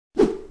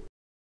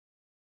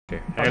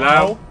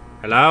Hello?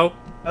 Hello?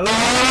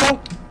 Hello?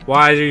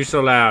 Why are you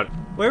so loud?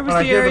 Where was When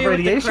I the hear area the with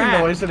the radiation crack?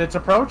 noise and it's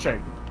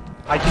approaching.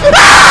 I can.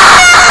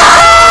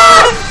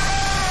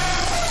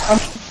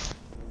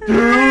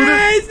 Dude!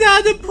 It's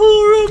not the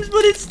pool rooms,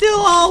 but it's still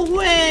all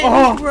wet.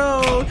 Oh.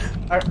 Road.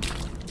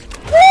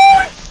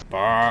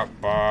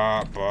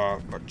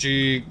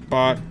 Cheek,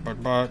 butt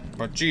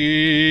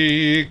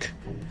cheek.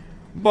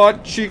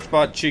 Butt cheeks,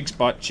 butt cheeks,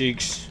 butt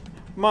cheeks.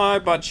 My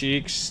butt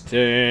cheeks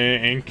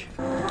stink.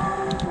 No!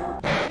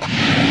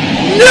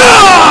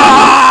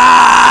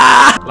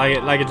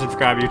 Like and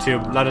subscribe,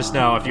 YouTube. Let us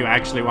know if you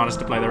actually want us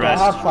to play the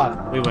rest. Have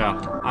fun. We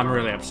will. I'm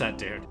really upset,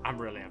 dude. I'm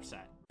really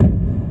upset.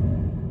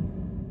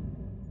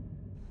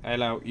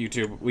 Halo,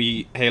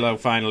 YouTube. Halo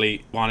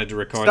finally wanted to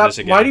record this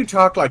again. Why do you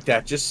talk like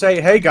that? Just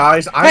say, hey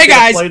guys, Hey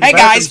guys, the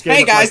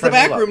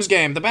Backrooms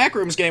game. The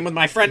Backrooms game with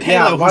my friend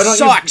Halo,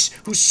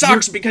 who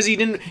sucks because he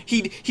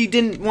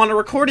didn't want to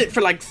record it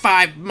for like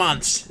 5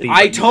 months.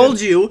 I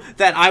told you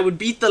that I would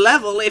beat the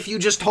level if you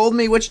just told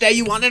me which day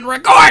you wanted to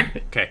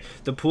record. Okay,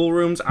 the pool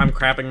rooms, I'm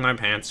crapping my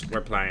pants. We're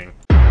playing.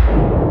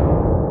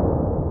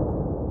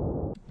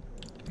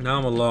 Now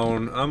I'm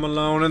alone. I'm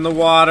alone in the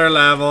water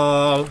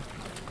level.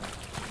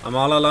 I'm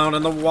all alone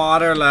in the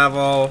water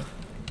level.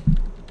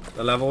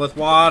 The level with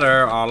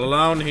water, all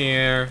alone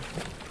here.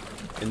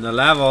 In the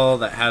level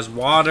that has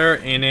water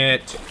in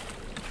it.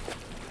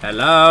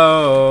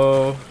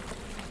 Hello?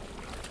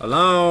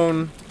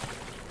 Alone.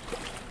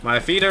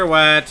 My feet are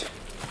wet.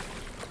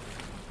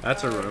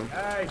 That's a room.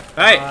 Hey,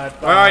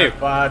 where are you?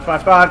 Butt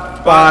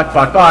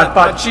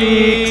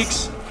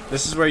cheeks.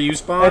 This is where you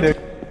spawned?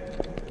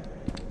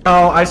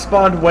 No, I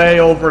spawned way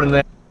over in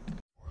there.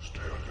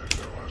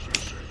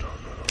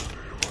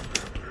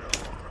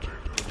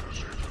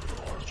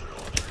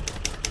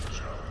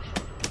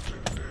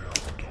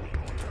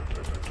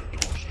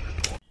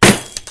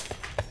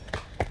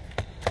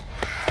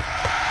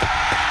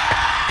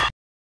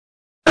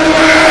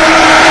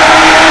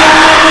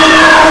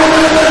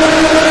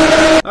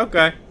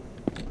 Okay.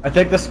 I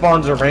think the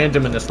spawns are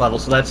random in this level,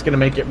 so that's gonna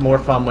make it more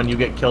fun when you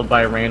get killed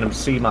by a random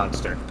sea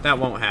monster. That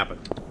won't happen.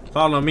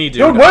 Follow me,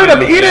 dude. Dude, wait,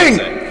 I'm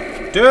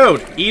eating!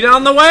 Dude, eat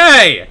on the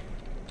way!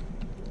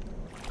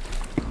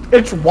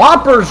 It's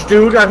Whoppers,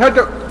 dude! I had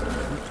to...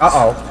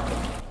 Uh-oh.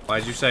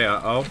 Why'd you say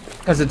uh-oh?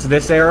 Because it's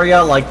this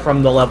area, like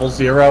from the level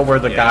 0 where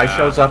the guy Yeah.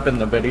 shows up in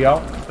the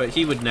video. But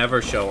he would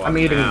never show up I'm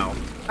eating now.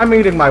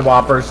 my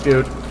Whoppers,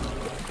 dude.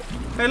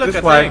 Hey, look This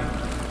at way. that.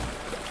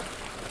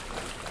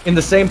 In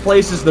the same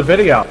place as the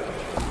video.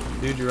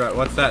 Dude, you're right.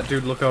 What's that,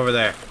 dude? Look over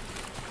there.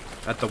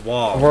 At the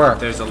wall. Where?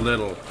 There's a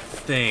little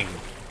thing.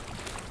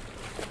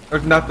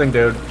 There's nothing,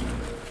 dude.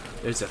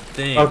 There's a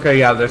thing. Okay,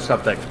 yeah, there's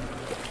something.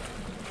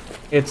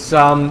 It's,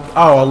 oh,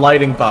 a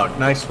lighting bug.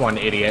 Nice one,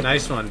 idiot.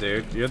 Nice one,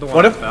 dude. You're the one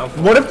What that if, fell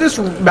for what if this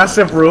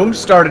massive room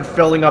started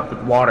filling up with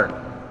water?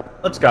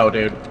 Let's go,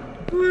 dude.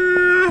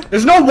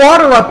 There's no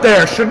water up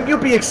there! Shouldn't you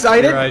be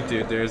excited? You're right,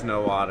 dude. There's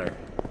no water.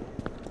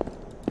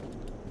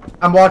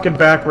 I'm walking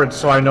backwards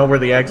so I know where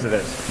the exit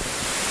is.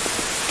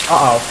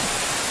 Uh-oh.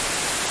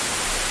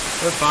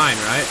 We're fine,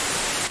 right?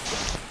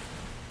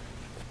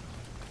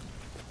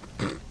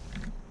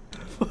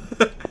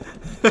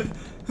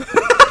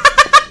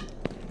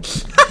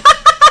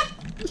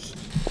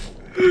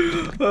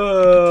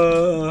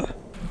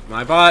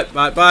 My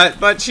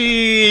butt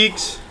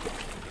cheeks.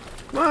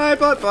 My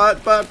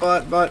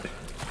butt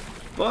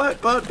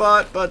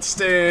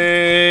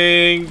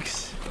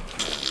stinks.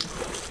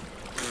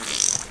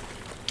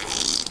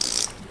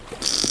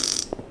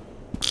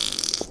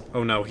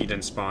 Oh no, he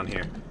didn't spawn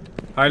here.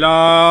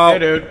 Hello. Hey,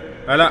 dude.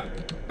 Hello.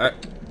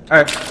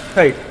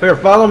 Hey, here,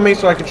 follow me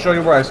so I can show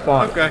you where I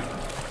spawned. Okay.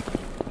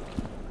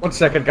 1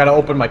 second, gotta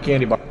open my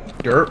candy bar.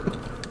 Derp.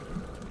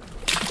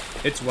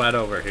 It's wet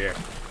over here.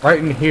 Right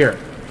in here.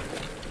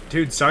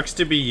 Dude, sucks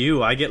to be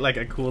you. I get like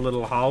a cool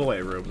little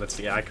hallway room. That's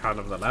the icon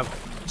of the level.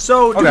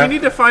 So, do Okay. we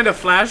need to find a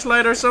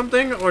flashlight or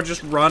something, or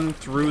just run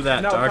through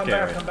that dark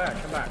area? come back.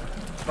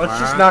 Let's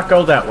just not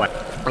go that way.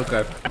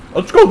 Okay.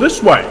 Let's go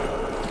this way.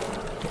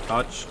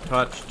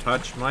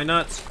 Touch my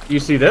nuts. You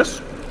see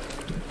this?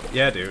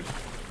 Yeah, dude.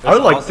 I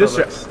like also this.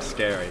 looks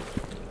scary.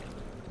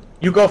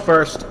 You go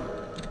first.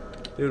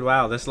 Dude,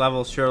 wow, this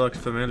level sure looks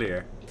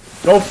familiar.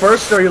 Go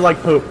first or you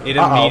like poop? It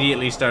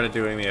immediately started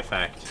doing the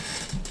effect.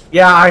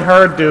 Yeah, I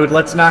heard, dude.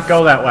 Let's not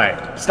go that way.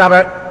 Stop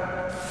it.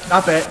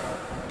 Stop it.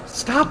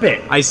 Stop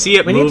it. I see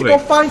it We moving. need to go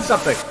find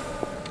something.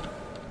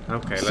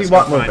 Okay, See let's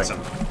what go find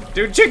moving? some.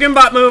 Dude, chicken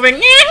butt moving.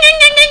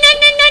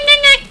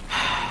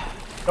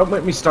 Don't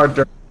make me start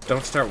derp.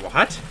 Don't start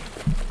what?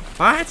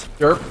 What?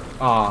 Derp.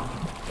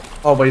 Aw.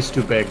 Always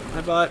too big.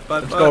 My butt,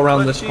 Let's go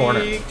around this corner.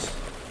 cheeks.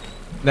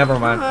 Never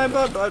mind. My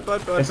butt,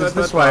 This is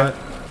this way.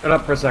 Shut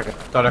up for a second.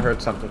 Thought I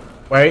heard something.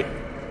 Wait.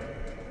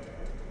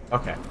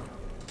 Okay.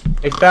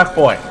 Hey, fat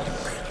boy.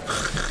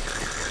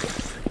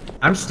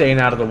 I'm staying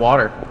out of the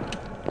water.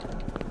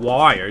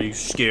 Why? Are you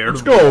scared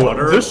Let's of go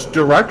water? this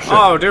direction.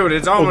 Oh, dude,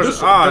 it's almost... this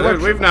Oh, dude,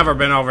 direction. we've never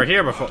been over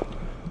here before.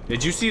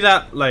 Did you see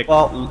that, like,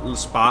 Well-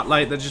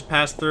 spotlight that just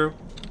passed through?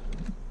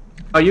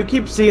 Oh, you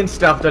keep seeing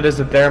stuff that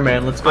isn't there,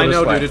 man. Let's go I know,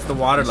 this way. dude. It's the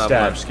water level.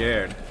 Instead. I'm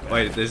scared.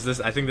 Wait, is this?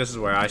 I think this is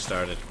where I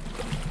started.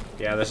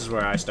 Yeah, this is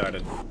where I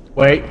started.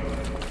 Wait.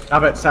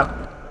 Stop it.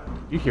 Stop.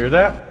 You hear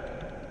that?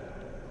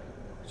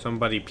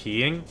 Somebody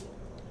peeing?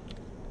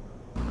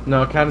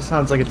 No, it kind of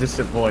sounds like a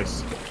distant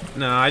voice.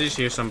 No, I just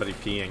hear somebody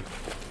peeing.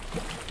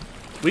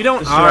 We don't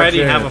This already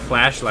right have here. a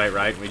flashlight,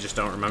 right? We just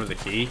don't remember the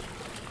key.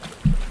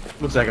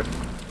 1 second.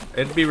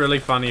 It'd be really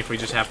funny if we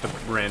just have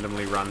to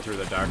randomly run through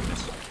the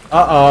darkness.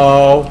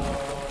 Uh-oh.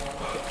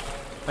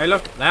 Hey,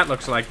 look, that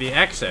looks like the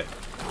exit.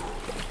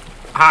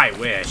 I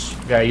wish.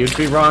 Yeah, you'd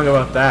be wrong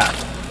about that.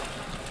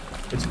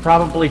 It's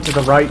probably to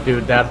the right,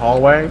 dude, that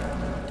hallway.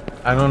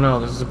 I don't know,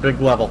 this is a big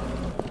level.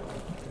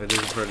 It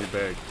is pretty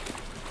big.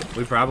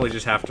 We probably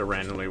just have to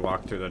randomly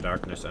walk through the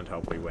darkness and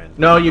hope we win.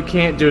 No, you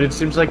can't, dude. It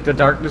seems like the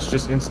darkness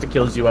just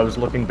insta-kills you. I was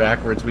looking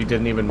backwards. We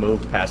didn't even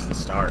move past the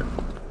start.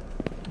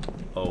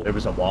 Oh. There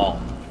was a wall.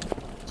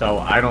 So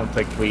I don't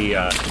think we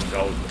can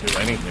go do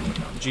anything with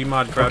them.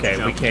 Gmod crouch Okay,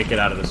 jump. we can't get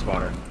out of this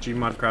water.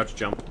 Gmod crouch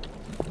jump.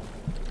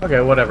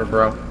 Okay, whatever,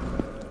 bro.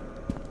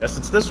 Guess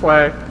it's this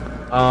way.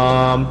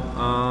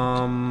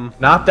 Not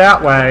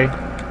that way.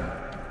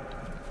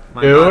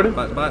 My Dude.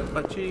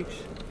 Butt cheeks.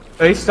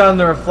 Based on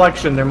the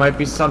reflection, there might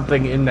be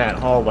something in that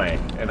hallway,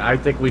 and I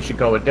think we should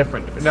go a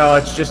different... No,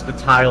 it's just the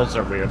tiles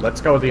are weird. Let's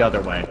go the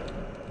other way.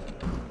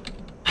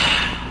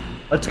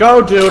 Let's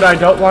go, dude. I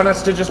don't want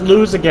us to just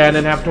lose again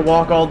and have to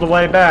walk all the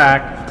way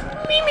back.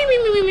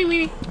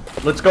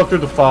 Let's go through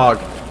the fog.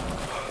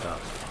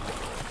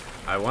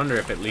 I wonder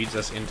if it leads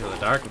us into the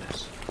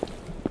darkness.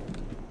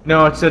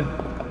 No, it's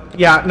a...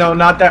 Yeah, no,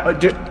 not that...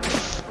 Dude.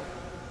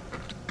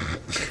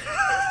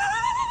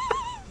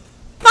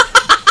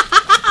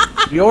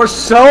 You're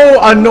so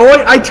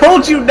annoying. I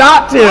told you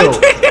not to. I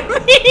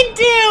didn't mean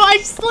to. I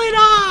slid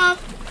off.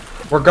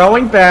 We're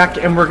going back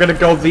and we're gonna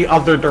go the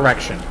other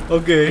direction.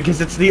 Okay.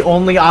 Because it's the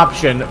only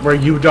option where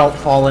you don't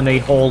fall in a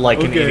hole like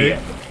an Okay. idiot.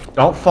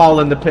 Don't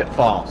fall in the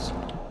pitfalls.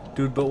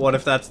 Dude, but what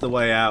if that's the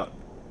way out?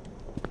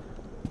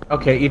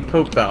 Okay, eat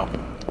poop though.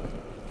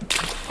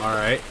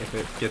 Alright, if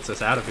it gets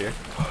us out of here.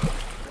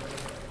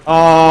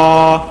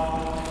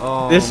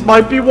 This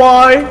might be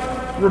why.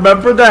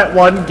 Remember that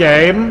one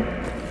game?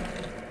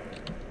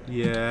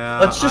 Yeah.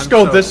 Let's just I'm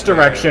go so this scared.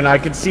 direction. I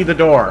can see the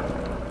door.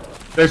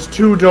 There's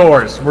 2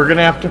 doors. We're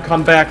gonna have to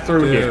come back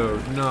through here.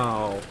 Dude,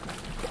 no.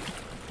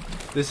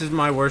 This is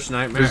my worst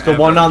nightmare. There's the ever.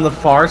 one on the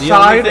far The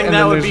side, only thing and that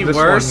then would there's be this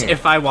worse one here.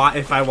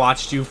 if I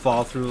watched you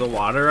fall through the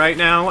water right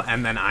now,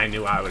 and then I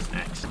knew I was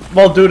next.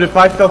 Well, dude, if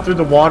I fell through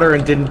the water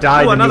and didn't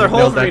die, Ooh, then another you would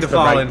hole know for me that's to the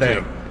fall right into.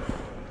 thing.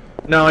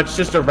 No, it's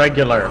just a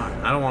regular.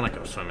 I don't want to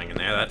go swimming in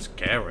there. That's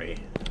scary.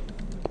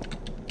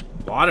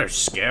 Water's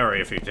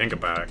scary if you think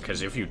about it,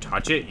 because if you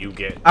touch it, you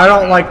get. I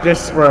don't like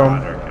this room.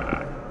 Water guy.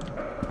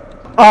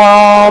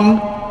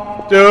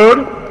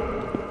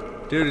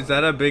 Dude, is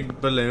that a big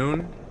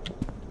balloon?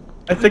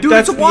 I think Dude,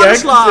 that's it's a the water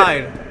exit.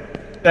 slide.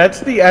 That's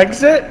the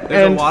exit, There's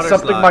a and water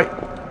something slide.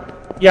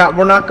 might. Yeah,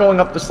 we're not going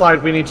up the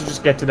slide. We need to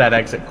just get to that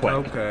exit quick.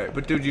 Okay,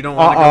 but dude, you don't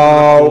want to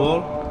go in the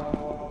pool.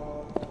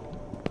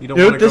 You don't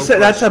Dude, wanna go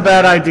that's a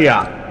bad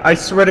idea. I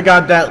swear to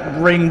God,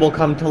 that ring will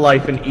come to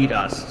life and eat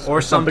us.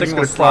 Or something Something's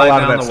will gonna crawl slide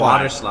out of down that the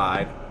water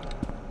slide.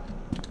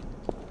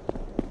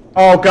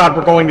 Oh God,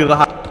 we're going to the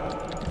high.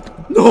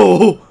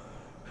 No!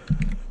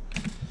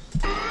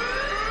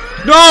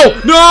 No!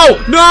 No!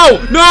 No!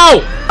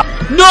 No!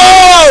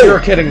 No! You're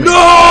kidding me.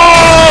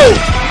 No!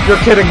 You're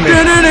kidding me.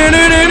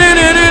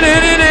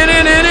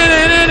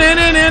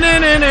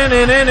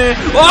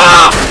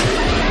 Oh!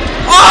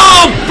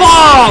 Oh,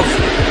 balls!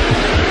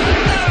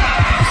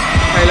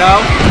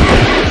 Hello?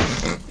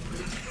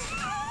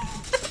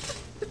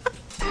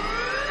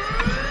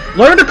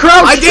 Learn to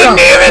crouch I jump.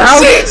 didn't even Crouch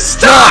see it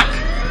stuck!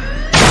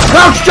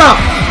 Crouch jump!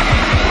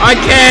 I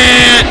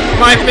can't!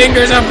 My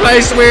fingers are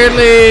placed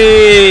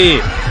weirdly!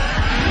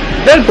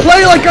 Then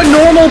play like a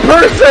normal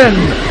person!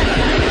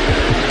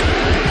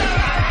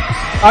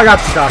 I got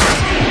stuck.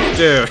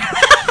 Dude.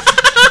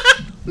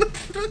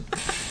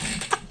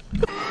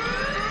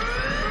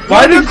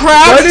 Why did you do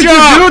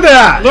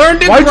that? Learn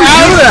to Why'd you do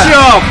crouch that?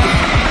 jump!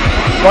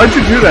 Why'd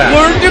you do that?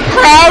 Learn to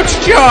crouch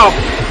jump!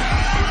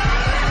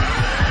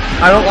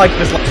 I don't like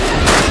this.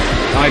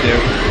 I do.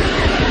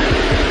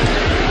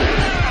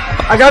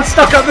 I got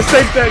stuck on the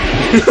same thing.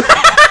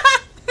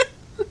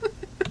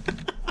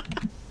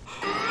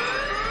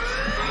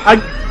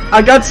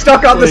 I got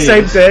stuck on the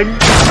same thing.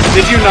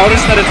 Did you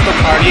notice that it's the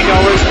party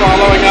goers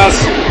following us?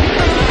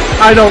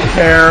 I don't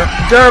care.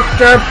 Derp,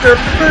 derp,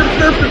 derp, derp,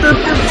 derp, derp,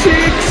 derp,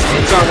 cheeks.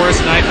 It's our worst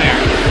nightmare.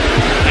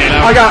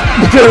 I got,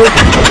 dude.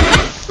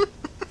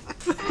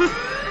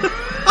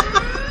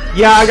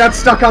 Yeah, I got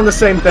stuck on the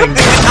same thing.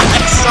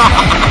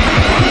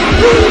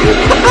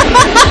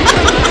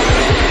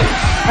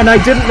 And I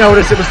didn't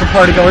notice it was the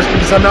party goers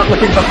because I'm not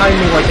looking behind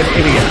me like an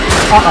idiot.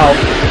 Uh-oh.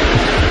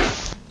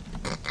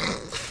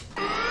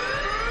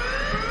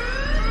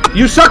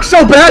 You suck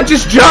so bad,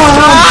 just jump!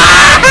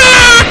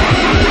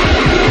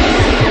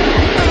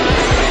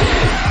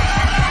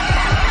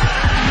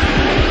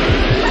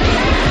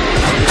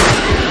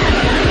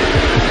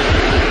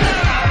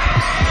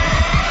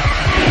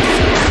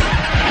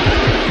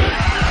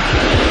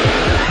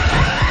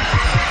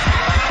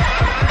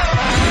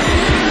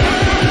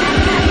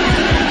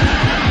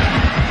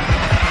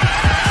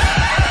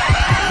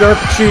 Derp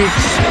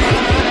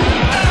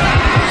cheeks.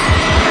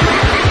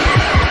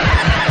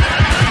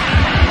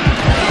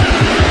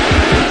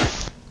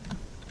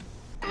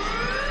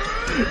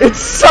 It's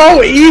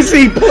so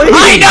easy, please!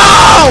 I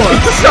know!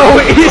 It's so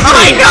easy!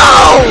 I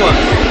know!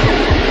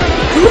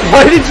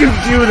 Why did you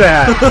do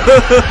that?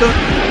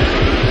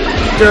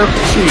 Derp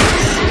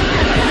cheeks.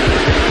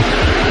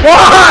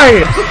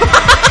 Why?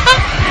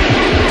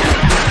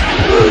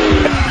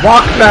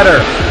 Walk better.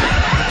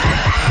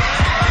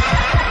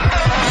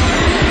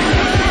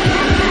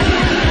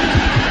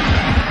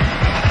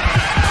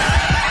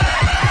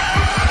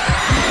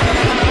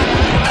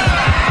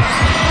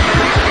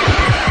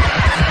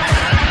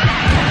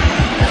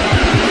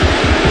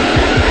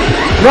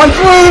 Run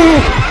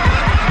through!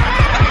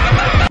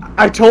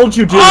 I told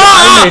you, dude.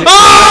 I made it.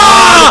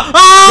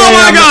 Oh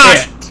my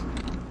gosh!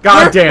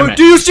 God damn it.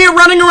 Do you see it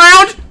running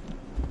around?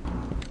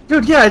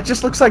 Dude, yeah, it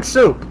just looks like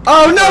soup.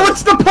 Oh no,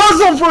 it's the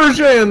puzzle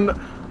version!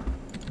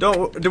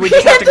 Do we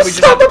just have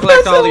to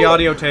collect all the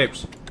audio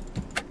tapes?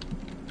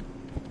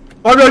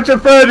 I'm not your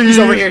Freddy! He's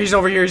over here, he's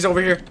over here, he's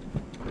over here.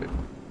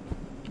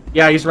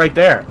 Yeah, he's right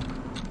there.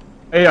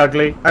 Hey,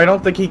 ugly. I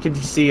don't think he can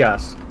see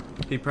us.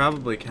 He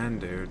probably can,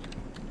 dude.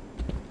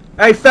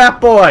 Hey, fat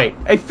boy!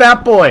 Hey,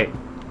 fat boy!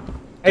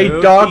 Hey,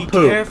 Dude, dog be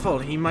poop. careful,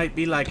 he might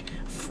be like,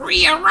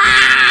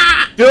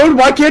 free-a-rah! Dude,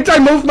 why can't I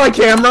move my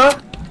camera?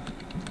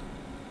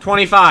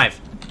 25.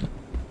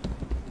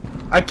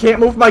 I can't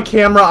move my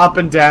camera up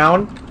and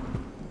down.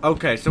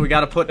 Okay, so we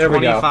gotta put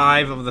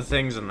 25 of the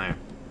things in there.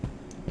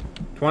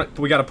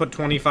 We gotta put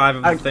 25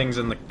 of the things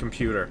in the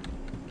computer.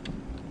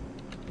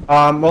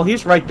 Well,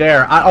 he's right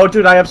there. Oh,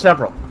 dude, I have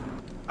several.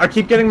 I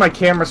keep getting my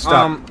camera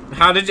stuck.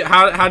 How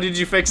did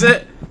you fix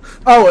it?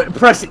 Oh,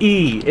 press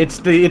E. It's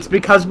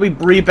because we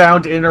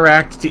rebound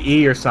interact to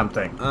E or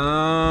something.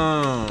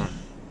 Oh.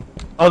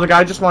 Oh, the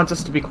guy just wants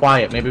us to be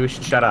quiet. Maybe we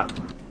should shut up.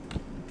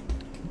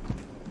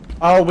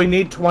 Oh, we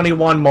need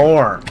 21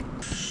 more.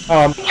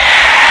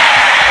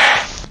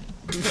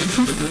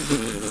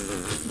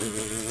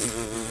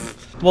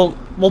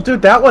 Well,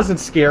 dude, that wasn't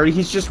scary.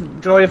 He's just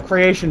Joy of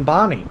Creation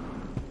Bonnie.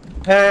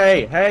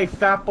 Hey,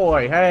 fat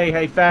boy.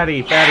 Hey,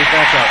 fatty,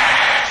 back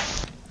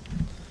up.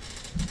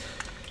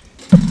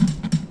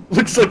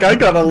 Looks like I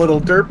got a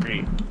little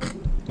derpy.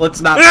 Let's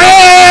not.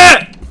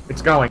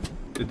 It's going.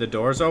 Did the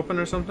doors open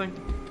or something?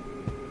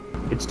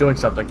 It's doing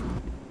something.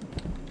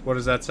 What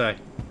does that say?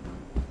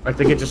 I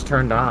think it just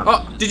turned on.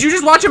 Oh, did you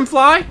just watch him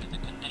fly? A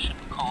condition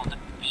called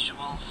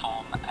visual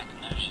form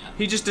agnosia.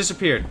 He just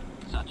disappeared.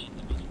 Such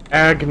individuals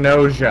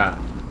Agnosia.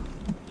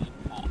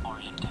 or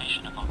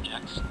orientation of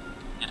objects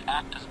yet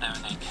act as though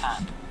they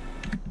can.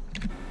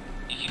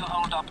 If you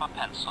hold up a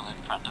pencil in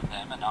front of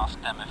them and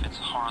ask them if it's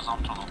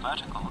horizontal or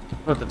vertical,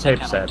 What the they tape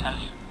cannot said. tell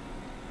you.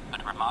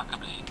 But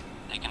remarkably,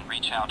 they can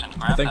reach out and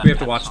grab I think that we have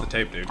to watch pencil, the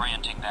tape, dude.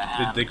 orienting their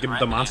hand The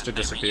correctly monster as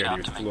they reach disappeared. out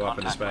He to make flew up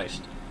into contact space.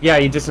 with Yeah,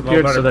 he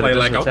disappeared Well, so that play it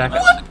doesn't like a attack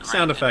us.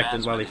 sound effect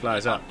and while he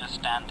flies up.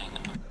 Understanding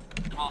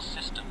of visual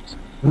systems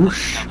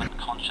Whoosh. that govern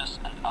conscious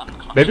and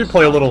unconscious Maybe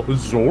play a little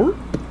minds. Zor?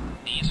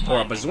 These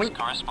Or a findings bazoink.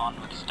 correspond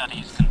with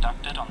studies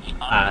conducted on the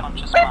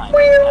unconscious mind of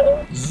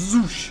animals.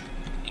 Zoosh.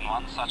 In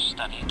one such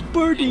study,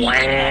 Birdie. on the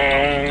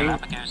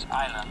Galapagos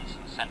Islands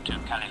sent to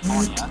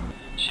California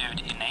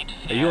showed innate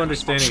fear. Are you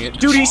understanding it? of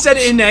Dude, he said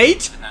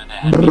innate? even though there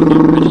had been no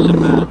registered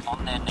bird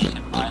on their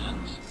native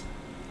islands.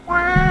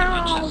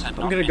 The witches had I'm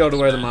not gonna been go to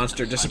where the exposed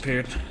monster to the sight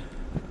disappeared.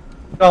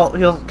 Well,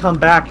 he'll come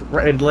back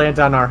and land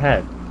on our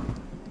head.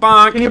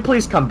 Bonk. Can you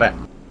please come back?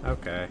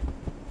 Okay.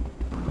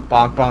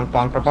 Bonk, bonk,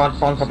 bonk, bonk, bonk,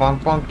 bonk, bonk,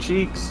 bonk,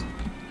 cheeks.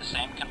 The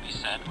same can be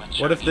said when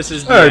What if this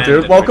is the Hey, end dude,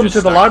 and welcome we're just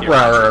to the stuck here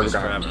library, watching this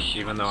everyone. forever,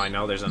 even though I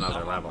know there's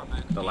another level.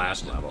 The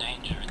last level.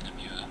 danger in the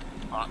viewer,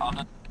 while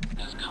other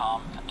is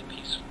calm and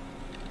peaceful.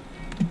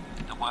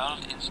 The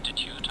World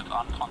Institute of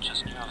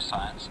Unconscious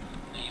Neuroscience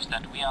believes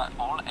that we are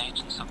all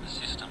agents of the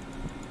system.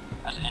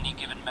 At any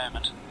given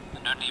moment,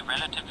 and only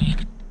relatively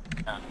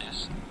aware of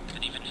this,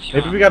 that even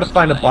fewer Maybe we gotta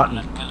find a are able button.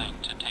 and willing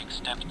to take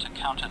steps to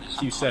counter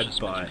this You said unconscious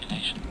but.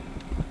 manipulation.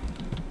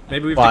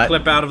 Maybe we have But- to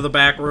clip out of the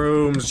back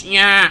rooms.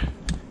 Yeah.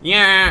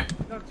 Yeah.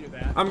 Don't do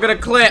that. I'm gonna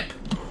clip.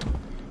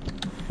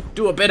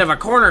 Do a bit of a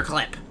corner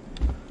clip.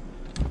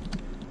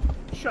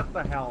 Shut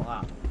the hell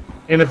up.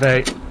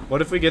 Innovate.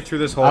 What if we get through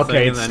this whole Okay,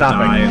 thing and it's then stopping.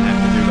 die and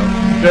have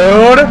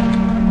to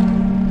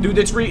do Dude! Dude,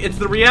 it's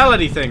the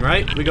reality thing,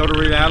 right? We go to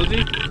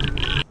reality?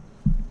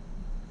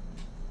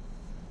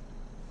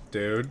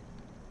 Dude.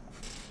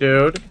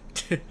 Dude.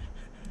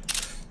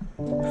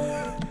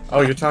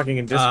 Oh, you're talking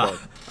in Discord.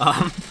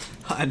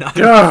 An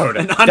Dude,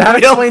 an that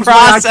Unreal explains why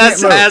I can't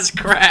process move. has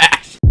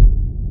crashed.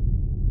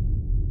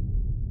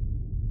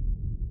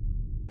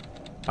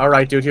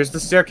 Alright, dude, here's the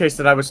staircase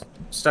that I was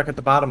stuck at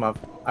the bottom of.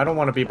 I don't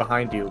want to be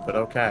behind you, but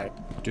okay.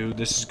 Dude,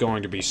 this is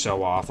going to be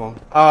so awful.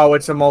 Oh,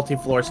 it's a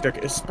multi-floor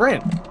staircase.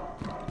 Sprint!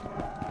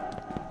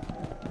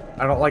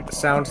 I don't like the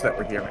sounds that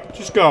we're hearing.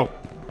 Just go.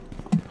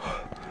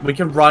 We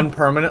can run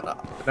permanent.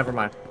 Never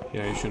mind.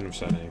 Yeah, you shouldn't have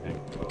said anything.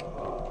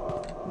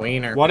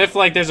 Wiener. What if,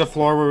 like, there's a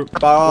floor where...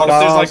 What if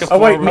there's, like, a floor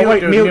Oh, wait,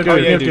 where... mute, dude, Oh,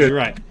 yeah, mute, dude, dude. you're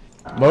right.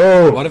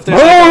 Move! What if there's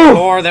like a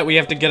floor that we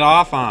have to get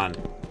off on?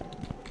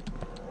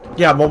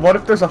 Yeah, well, what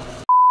if there's a...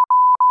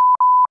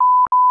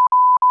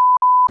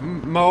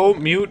 Mo,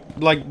 mute,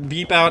 like,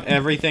 beep out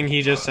everything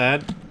he just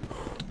said.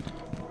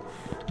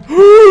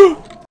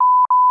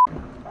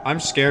 I'm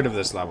scared of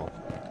this level.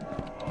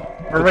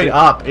 Hurry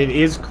up, it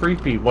is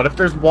creepy. What if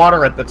there's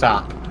water at the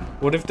top?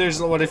 What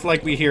if,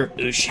 like, we hear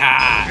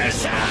Usha?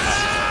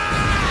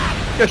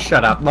 Just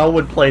shut up, Mo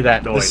would play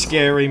that noise. The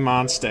scary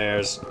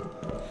monsters.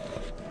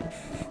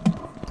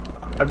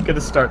 I'm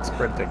gonna start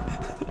sprinting.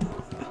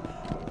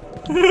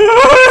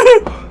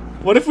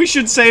 What if we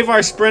should save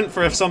our sprint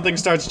for if something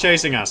starts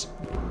chasing us?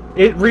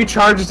 It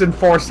recharges in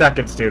 4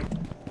 seconds, dude.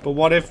 But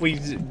what if we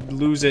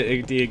lose it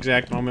at the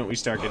exact moment we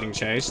start getting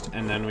chased,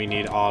 and then we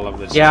need all of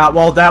this? Yeah,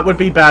 well, that would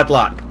be bad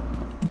luck.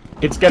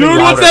 It's getting louder.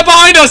 Dude, what's that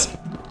behind us?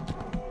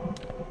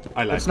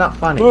 It's not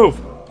funny. Move.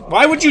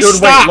 Why would you Dude,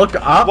 stop? Wait, look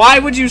up. Why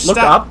would you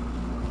stop?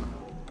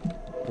 Look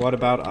up. What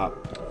about up?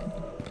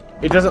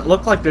 It doesn't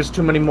look like there's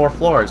too many more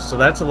floors, so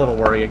that's a little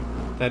worrying.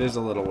 That is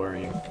a little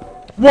worrying.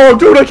 Whoa,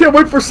 dude, I can't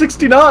wait for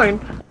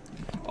 69!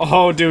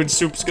 Oh, dude,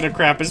 Soup's gonna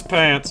crap his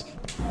pants.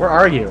 Where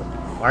are you?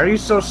 Why are you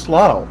so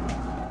slow?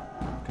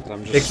 Because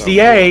I'm just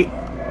 68!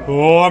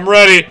 Oh, I'm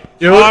ready!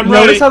 Dude,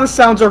 notice how the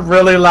sounds are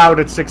really loud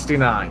at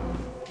 69.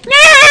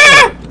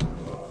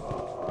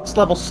 This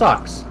level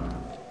sucks.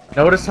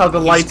 Notice how the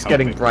light's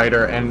getting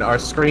brighter and our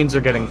screens are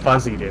getting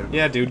fuzzy, dude.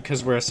 Yeah, dude,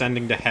 because we're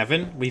ascending to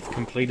heaven. We've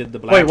completed the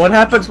black. Wait, what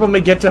happens when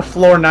we get to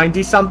floor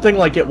 90-something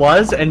like it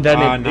was, and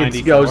then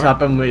it goes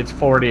up and it's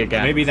 40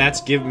 again? Maybe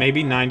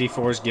maybe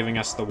 94 is giving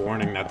us the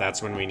warning that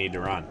that's when we need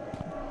to run.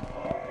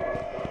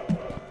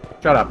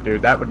 Shut up,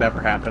 dude. That would never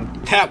happen.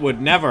 That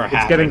would never happen.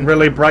 It's getting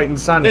really bright and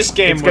sunny. This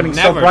game it's would getting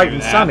never so bright do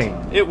and that. sunny.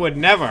 It would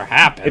never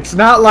happen. It's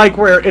not like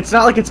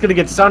it's gonna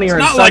get sunnier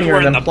and sunnier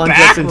and then plunge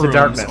us into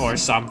darkness or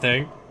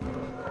something.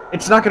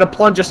 It's not gonna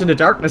plunge us into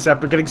darkness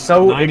after getting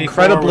so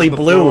incredibly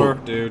blue. Floor,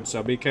 dude,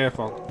 so be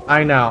careful.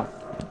 I know.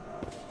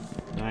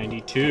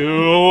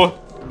 92.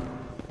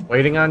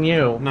 Waiting on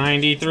you.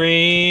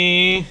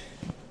 93.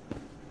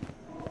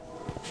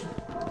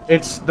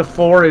 The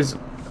 4 is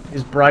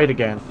bright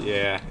again.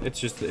 Yeah,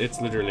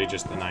 it's literally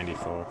just the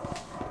 94.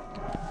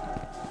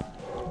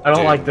 I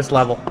don't like this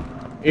level.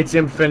 It's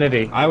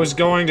infinity. I was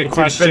going to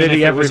question if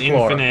it was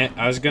infinite.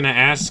 I was gonna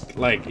ask,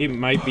 like, it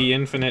might be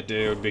infinite,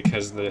 dude,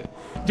 because the...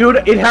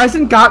 Dude, it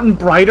hasn't gotten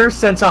brighter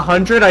since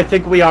 100. I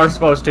think we are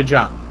supposed to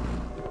jump.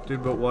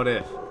 Dude, but what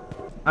if?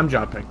 I'm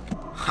jumping.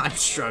 I'm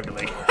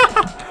struggling.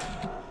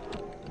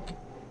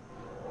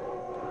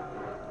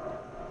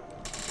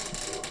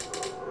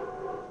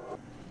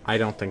 I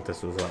don't think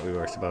this was what we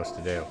were supposed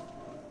to do.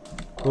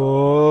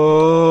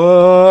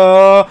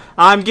 Oh,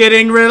 I'm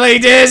getting really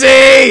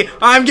dizzy!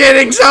 I'm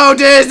getting so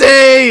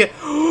dizzy!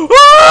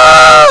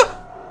 Ah!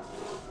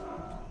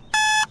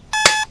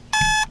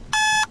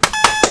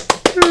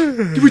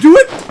 Did we do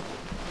it?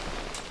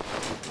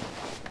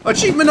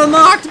 Achievement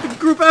unlocked!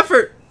 Group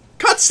effort!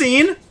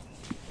 Cutscene!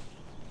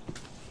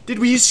 Did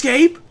we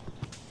escape?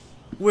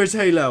 Where's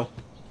Halo?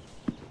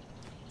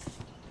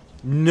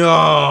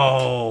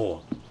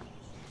 No!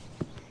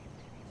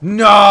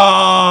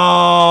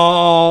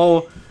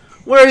 No!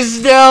 We're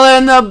still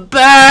in the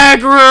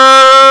back rooms!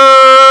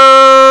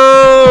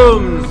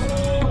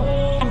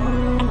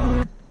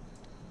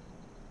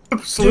 The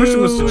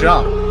solution was to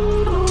jump.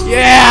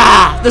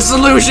 Yeah! The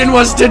solution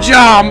was to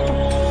jump!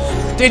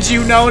 Did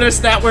you notice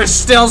that we're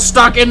still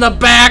stuck in the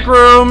back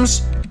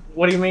rooms?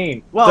 What do you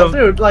mean? Well,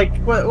 dude, like,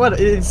 what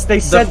is... They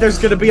said there's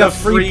gonna be a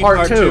free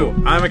part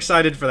 2. I'm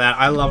excited for that.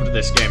 I loved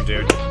this game,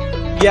 dude.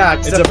 Yeah,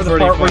 except for the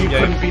part where you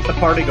couldn't beat the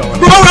party going.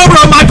 Bro,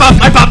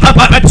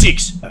 my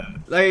cheeks!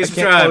 Ladies and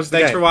subscribe.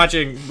 Thanks for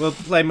watching. We'll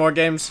play more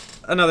games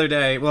another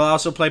day. We'll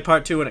also play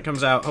part 2 when it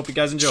comes out. Hope you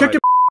guys enjoy.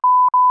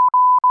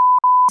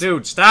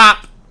 Dude,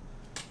 stop!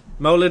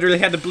 Mo literally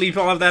had to bleep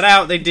all of that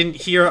out. They didn't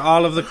hear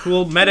all of the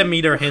cool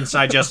metameter hints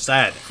I just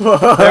said.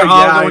 They're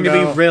all going to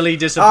be really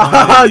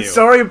disappointed in you.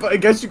 Sorry, but I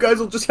guess you guys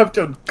will just have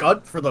to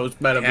gut for those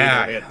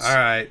metameter hints.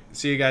 Alright.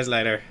 See you guys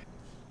later.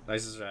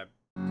 Nice to subscribe.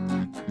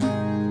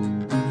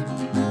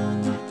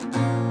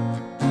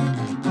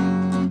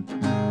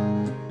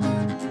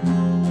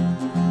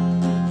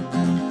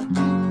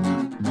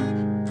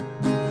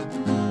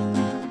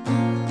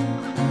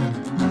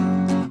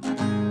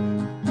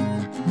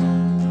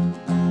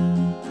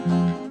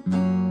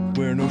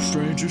 We're no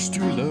strangers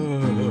to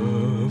love.